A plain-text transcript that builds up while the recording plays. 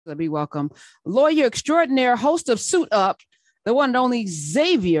Let me welcome lawyer extraordinaire, host of Suit Up, the one and only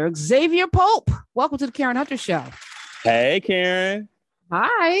Exavier Pope. Welcome to the Karen Hunter Show. Hey, Karen.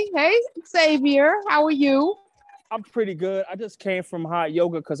 Hi. Hey, Xavier. How are you? I'm pretty good. I just came from hot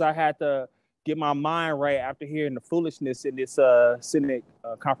yoga because I had to get my mind right after hearing the foolishness in this Senate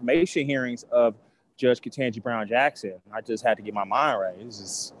confirmation hearings of Judge Ketanji Brown Jackson. I just had to get my mind right. It's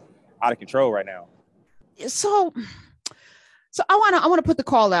just out of control right now. So I want to put the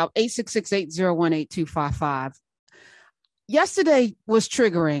call out, 866-801-8255. Yesterday was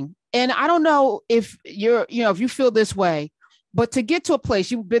triggering. And I don't know if if you feel this way, but to get to a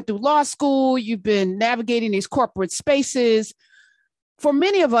place, you've been through law school, you've been navigating these corporate spaces. For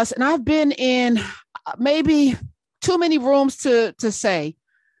many of us, and I've been in maybe too many rooms to say,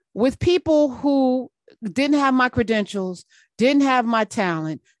 with people who didn't have my credentials, didn't have my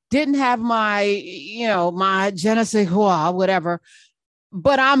talent, didn't have my, my je ne sais quoi, whatever,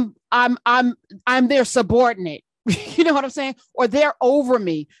 but I'm their subordinate. You know what I'm saying? Or they're over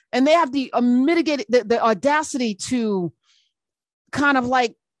me, and they have the the audacity to kind of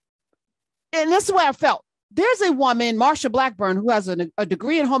like, and this is the way I felt. There's a woman, Marsha Blackburn, who has a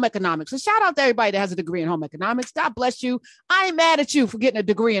degree in home economics. So shout out to everybody that has a degree in home economics. God bless you. I ain't mad at you for getting a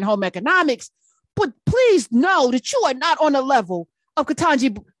degree in home economics, but please know that you are not on the level of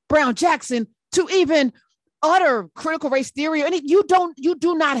Ketanji Brown Jackson to even utter critical race theory. And you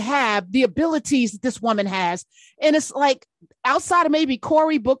do not have the abilities that this woman has. And it's like, outside of maybe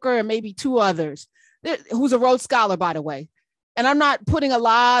Cory Booker and maybe two others, who's a Rhodes Scholar, by the way. And I'm not putting a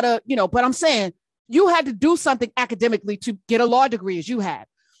lot of, but I'm saying you had to do something academically to get a law degree as you had.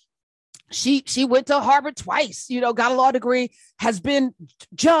 She went to Harvard twice, got a law degree, has been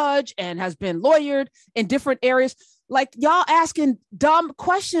judge and has been lawyered in different areas. Like, y'all asking dumb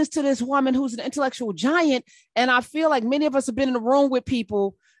questions to this woman who's an intellectual giant. And I feel like many of us have been in a room with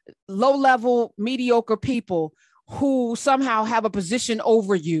people, low-level, mediocre people who somehow have a position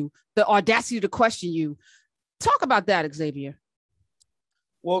over you, the audacity to question you. Talk about that, Xavier.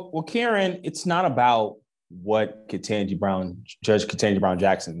 Well, Karen, it's not about what Judge Ketanji Brown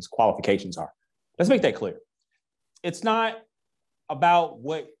Jackson's qualifications are. Let's make that clear. It's not about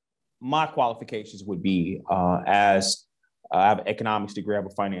what my qualifications would be, as I have an economics degree, I have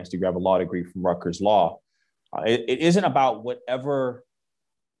a finance degree, I have a law degree from Rutgers Law. It isn't about whatever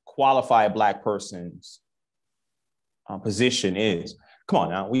qualified Black person's position is. Come on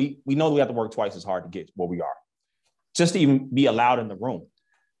now, we know that we have to work twice as hard to get where we are, just to even be allowed in the room.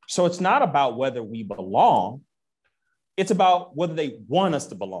 So it's not about whether we belong, it's about whether they want us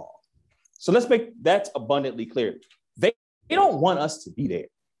to belong. So let's make that abundantly clear. They don't want us to be there.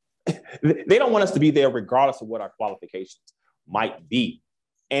 They don't want us to be there regardless of what our qualifications might be.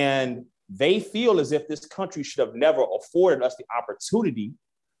 And they feel as if this country should have never afforded us the opportunity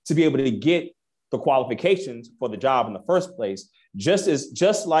to be able to get the qualifications for the job in the first place, just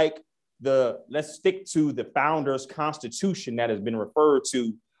like let's stick to the founders' constitution that has been referred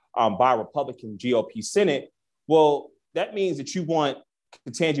to by Republican GOP Senate. Well, that means that you want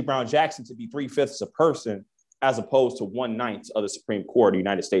Ketanji Brown Jackson to be 3/5 a person as opposed to 1/9 of the Supreme Court of the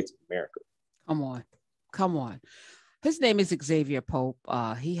United States of America. Come on. His name is Exavier Pope.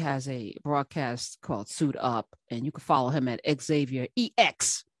 He has a broadcast called Suit Up, and you can follow him at Exavier,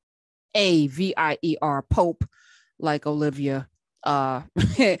 Exavier Pope, like Olivia. I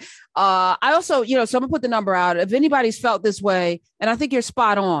also, so I'm gonna put the number out. If anybody's felt this way, and I think you're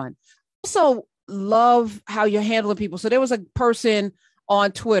spot on. Also love how you're handling people. So there was a person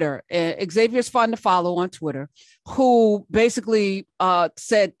on Twitter, Xavier's fun to follow on Twitter, who basically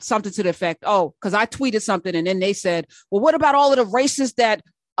said something to the effect, because I tweeted something and then they said, well, what about all of the racists that,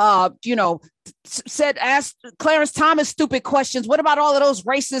 asked Clarence Thomas stupid questions? What about all of those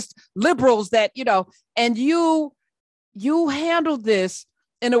racist liberals that, and you handled this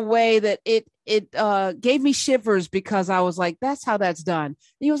in a way that it gave me shivers, because I was like, that's how that's done. And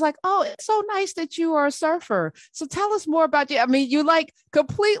he was like, oh, it's so nice that you are a surfer. So tell us more about you. I mean, you like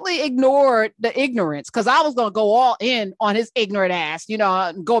completely ignored the ignorance, because I was going to go all in on his ignorant ass,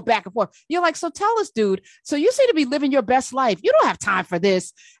 and go back and forth. You're like, so tell us, dude. So you seem to be living your best life. You don't have time for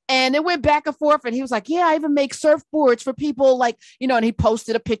this. And it went back and forth. And he was like, yeah, I even make surfboards for people like, and he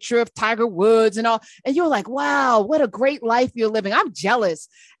posted a picture of Tiger Woods and all. And you're like, wow, what a great life you're living. I'm jealous.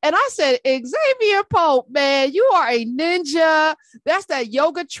 And I said, Exavier Pope, man, you are a ninja. That's that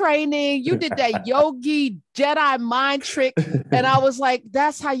yoga training. You did that yogi Jedi mind trick. And I was like,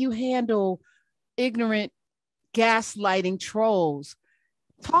 that's how you handle ignorant gaslighting trolls.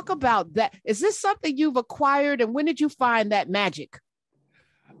 Talk about that. Is this something you've acquired? And when did you find that magic?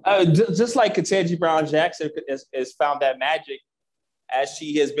 Just like Ketanji Brown Jackson has found that magic as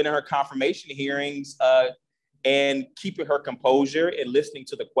she has been in her confirmation hearings, and keeping her composure and listening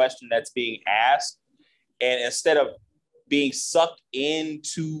to the question that's being asked. And instead of being sucked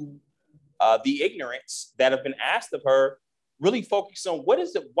into the ignorance that have been asked of her, really focus on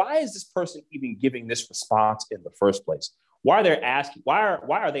why is this person even giving this response in the first place? Why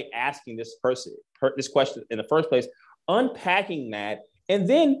are they asking this person this question in the first place? Unpacking that, and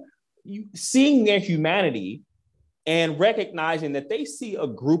then seeing their humanity and recognizing that they see a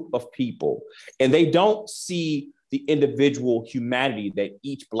group of people and they don't see the individual humanity that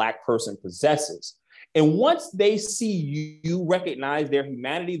each Black person possesses. And once they see you recognize their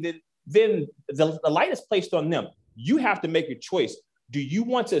humanity, then the light is placed on them. You have to make a choice. Do you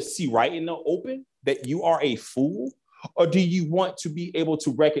want to see right in the open that you are a fool? Or do you want to be able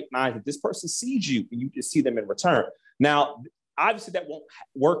to recognize that this person sees you and you just see them in return? Now, obviously that won't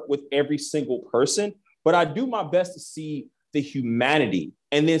work with every single person, but I do my best to see the humanity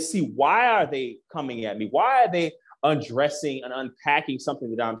and then see, why are they coming at me? Why are they undressing and unpacking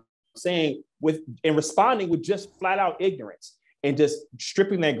something that I'm saying and responding with just flat out ignorance and just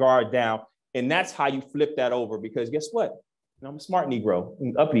stripping their guard down? And that's how you flip that over, because guess what? I'm a smart Negro,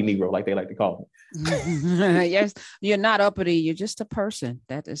 an uppity Negro, like they like to call me. Yes, you're not uppity. You're just a person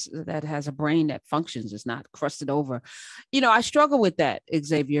that has a brain that functions. It's not crusted over. I struggle with that,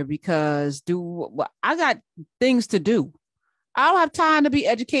 Exavier, because I got things to do. I don't have time to be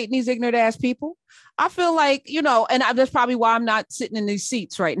educating these ignorant ass people. I feel like, and that's probably why I'm not sitting in these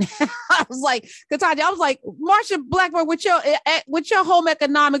seats right now. I was like, Ketanji, Marsha Blackburn, with your home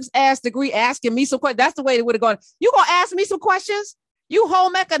economics ass degree, asking me some questions. That's the way it would have gone. You gonna ask me some questions? You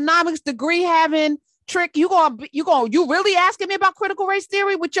home economics degree having trick. You really asking me about critical race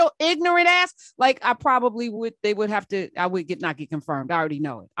theory with your ignorant ass? Like, I probably would. They would have to. I would not get confirmed. I already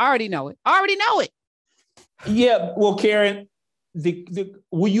know it. Yeah. Well, Karen.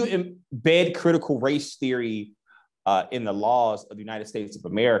 Will you embed critical race theory in the laws of the United States of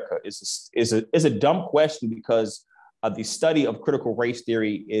America is a dumb question, because the study of critical race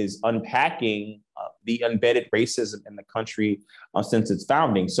theory is unpacking the embedded racism in the country since its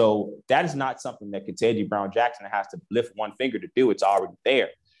founding. So that is not something that Ketanji Brown Jackson has to lift one finger to do. It's already there.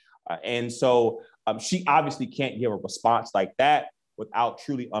 And so she obviously can't give a response like that without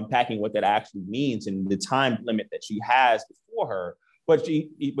truly unpacking what that actually means and the time limit that she has before her. But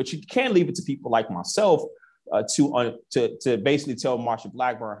she can leave it to people like myself to basically tell Marsha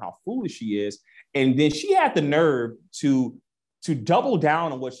Blackburn how foolish she is. And then she had the nerve to double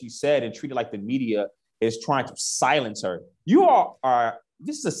down on what she said and treat it like the media is trying to silence her.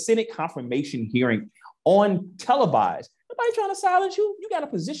 This is a Senate confirmation hearing on televised. Nobody trying to silence you. You got a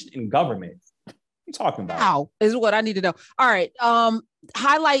position in government. Talking about how is what I need to know. All right.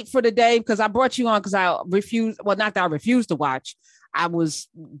 Highlight for the day, because I brought you on because I refused. Well, not that I refused to watch. I was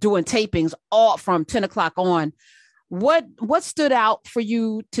doing tapings all from 10 o'clock on. What stood out for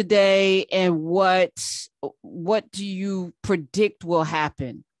you today, and what do you predict will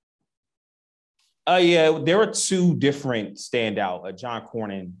happen? Yeah, there were two different standout. John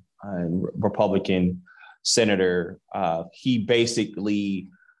Cornyn, Republican senator. He basically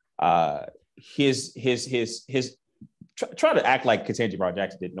his try to act like Ketanji Brown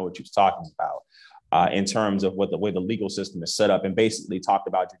Jackson didn't know what she was talking about in terms of the way the legal system is set up, and basically talked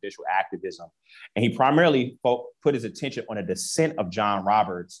about judicial activism. And he primarily put his attention on a dissent of John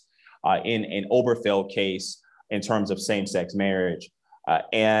Roberts in an Oberfeld case in terms of same-sex marriage,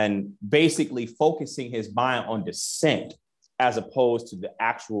 and basically focusing his mind on dissent as opposed to the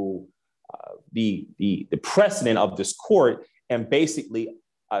actual the precedent of this court, and basically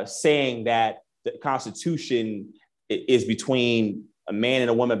saying that the Constitution is between a man and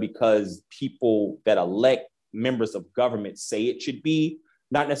a woman because people that elect members of government say it should be,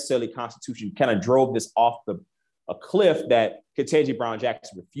 not necessarily Constitution. Kind of drove this off a cliff that Ketanji Brown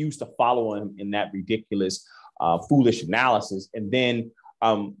Jackson refused to follow him in that ridiculous, foolish analysis. And then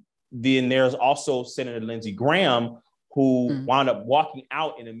there's also Senator Lindsey Graham, who wound up walking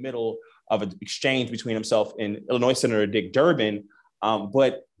out in the middle of an exchange between himself and Illinois Senator Dick Durbin,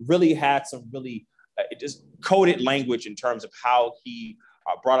 but really had some really just coded language in terms of how he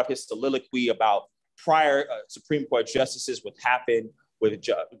brought up his soliloquy about prior Supreme Court justices, what happened with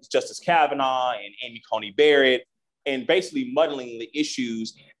Justice Kavanaugh and Amy Coney Barrett, and basically muddling the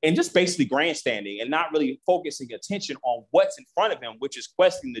issues and just basically grandstanding and not really focusing attention on what's in front of him, which is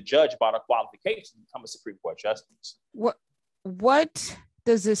questioning the judge about a qualification to become a Supreme Court justice. What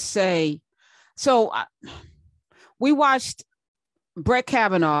does this say? So we watched Brett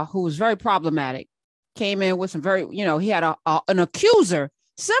Kavanaugh, who was very problematic, came in with some very, he had an accuser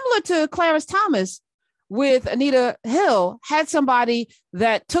similar to Clarence Thomas, with Anita Hill had somebody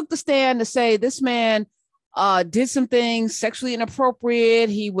that took the stand to say this man did some things sexually inappropriate.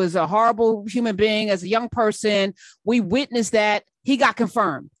 He was a horrible human being as a young person. We witnessed that. He got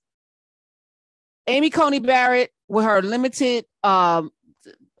confirmed. Amy Coney Barrett, with her limited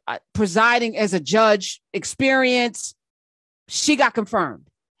presiding as a judge experience, she got confirmed.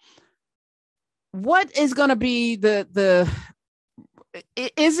 What is going to be do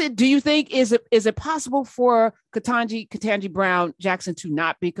you think, is it possible for Ketanji Brown Jackson to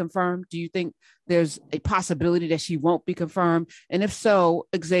not be confirmed? Do you think there's a possibility that she won't be confirmed? And if so,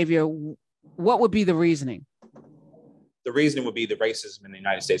 Exavier, what would be the reasoning? The reasoning would be the racism in the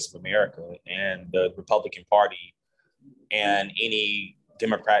United States of America and the Republican Party and any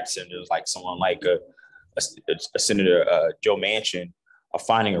Democrat senators, like someone like a Senator Joe Manchin, are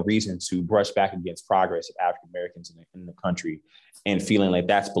finding a reason to brush back against progress of African Americans in the country and feeling like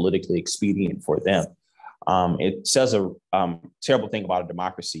that's politically expedient for them. It says a terrible thing about a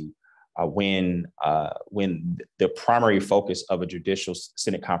democracy when the primary focus of a judicial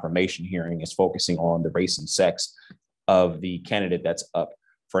Senate confirmation hearing is focusing on the race and sex of the candidate that's up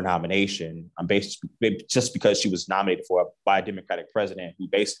for nomination, just because she was nominated by a Democratic president who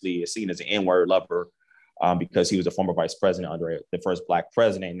basically is seen as an N-word lover because he was a former vice president under the first Black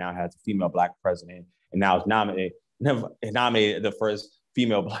president, now has a female Black president, and now is nominated the first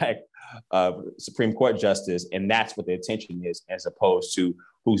female Black Supreme Court justice. And that's what the attention is, as opposed to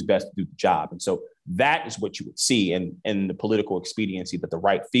who's best to do the job. And so that is what you would see in the political expediency that the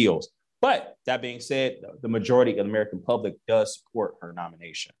right feels. But that being said, the majority of the American public does support her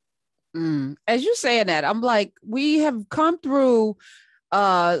nomination. As you're saying that, I'm like, we have come through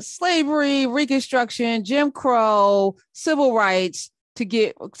slavery, Reconstruction, Jim Crow, civil rights to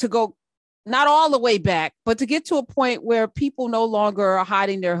go not all the way back, but to get to a point where people no longer are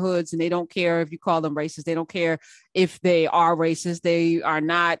hiding their hoods and they don't care if you call them racist. They don't care if they are racist. They are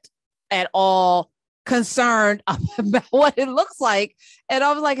not at all concerned about what it looks like. And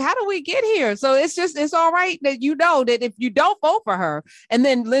I was like, how do we get here? So it's all right that you know that if you don't vote for her, and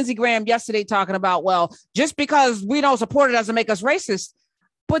then Lindsey Graham yesterday talking about, well, just because we don't support it doesn't make us racist.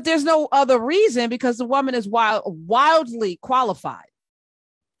 But there's no other reason, because the woman is wildly qualified.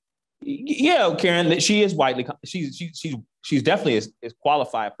 Yeah, Karen, she is widely. She's definitely is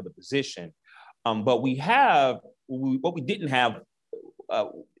qualified for the position. But what we didn't have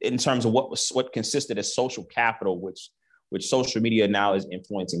in terms of what consisted as social capital, which social media now is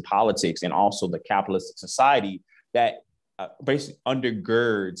influencing politics, and also the capitalistic society that basically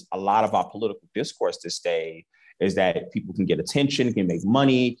undergirds a lot of our political discourse this day, is that people can get attention, can make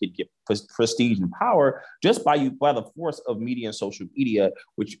money, can get prestige and power just by the force of media and social media,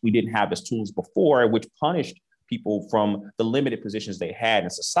 which we didn't have as tools before, which punished people from the limited positions they had in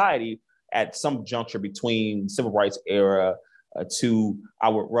society at some juncture between civil rights era to, I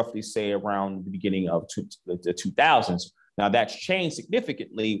would roughly say, around the beginning of the 2000s. Now that's changed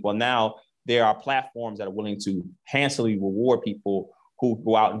significantly. Well, now there are platforms that are willing to handsomely reward people who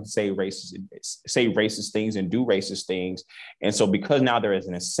go out and say racist things and do racist things. And so because now there is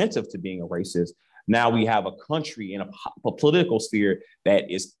an incentive to being a racist, now we have a country in a political sphere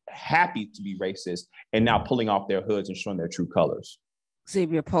that is happy to be racist and now pulling off their hoods and showing their true colors.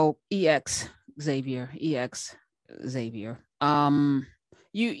 Exavier Pope, Xavier.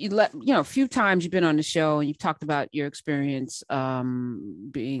 A few times you've been on the show and you've talked about your experience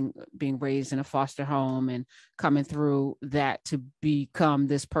being raised in a foster home and coming through that to become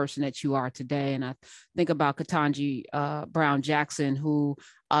this person that you are today. And I think about Ketanji Brown Jackson, who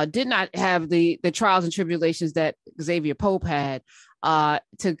did not have the trials and tribulations that Exavier Pope had,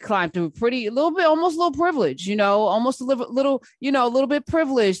 to climb through almost a little privilege, almost a little bit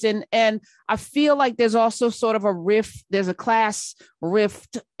privileged. And I feel like there's also sort of a rift. There's a class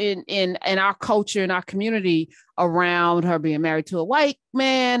rift in our culture, in our community, around her being married to a white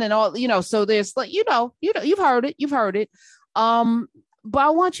man and all, so there's like, you've heard it. But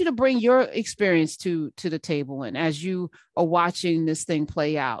I want you to bring your experience to the table. And as you are watching this thing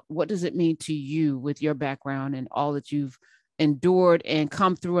play out, what does it mean to you with your background and all that you've endured and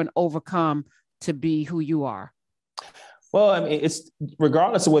come through and overcome to be who you are? Well, I mean, it's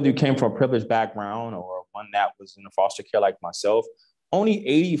regardless of whether you came from a privileged background or one that was in a foster care like myself, only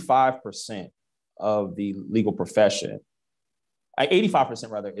 85% of the legal profession, 85%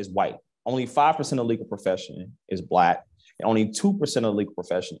 rather, is white. Only 5% of the legal profession is Black, and only 2% of the legal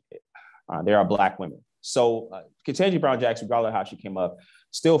profession, there are Black women. So Ketanji Brown Jackson, regardless of how she came up,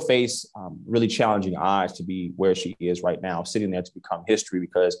 still face really challenging odds to be where she is right now, sitting there to become history,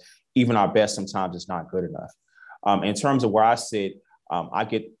 because even our best sometimes is not good enough. In terms of where I sit, I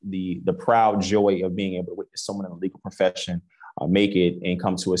get the proud joy of being able to witness someone in the legal profession make it and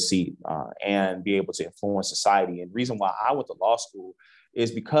come to a seat and be able to influence society. And the reason why I went to law school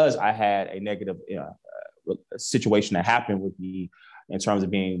is because I had a negative situation that happened with me in terms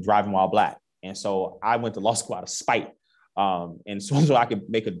of driving while Black. And so I went to law school out of spite. And so I could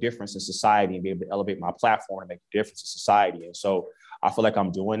make a difference in society and be able to elevate my platform and make a difference in society. And so I feel like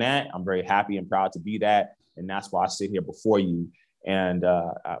I'm doing that. I'm very happy and proud to be that. And that's why I sit here before you. And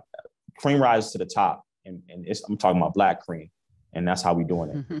cream rises to the top. And I'm talking about Black cream. And that's how we're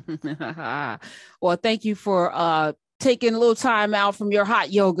doing it. Well, thank you for taking a little time out from your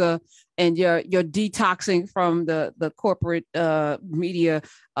hot yoga and your detoxing from the corporate media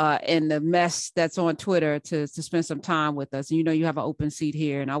and the mess that's on Twitter to spend some time with us. And you have an open seat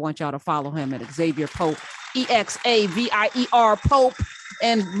here, and I want y'all to follow him at Exavier Pope, Exavier Pope,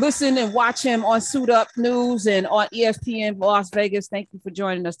 and listen and watch him on Suit Up News and on ESPN Las Vegas. Thank you for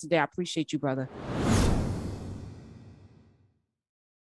joining us today. I appreciate you, brother.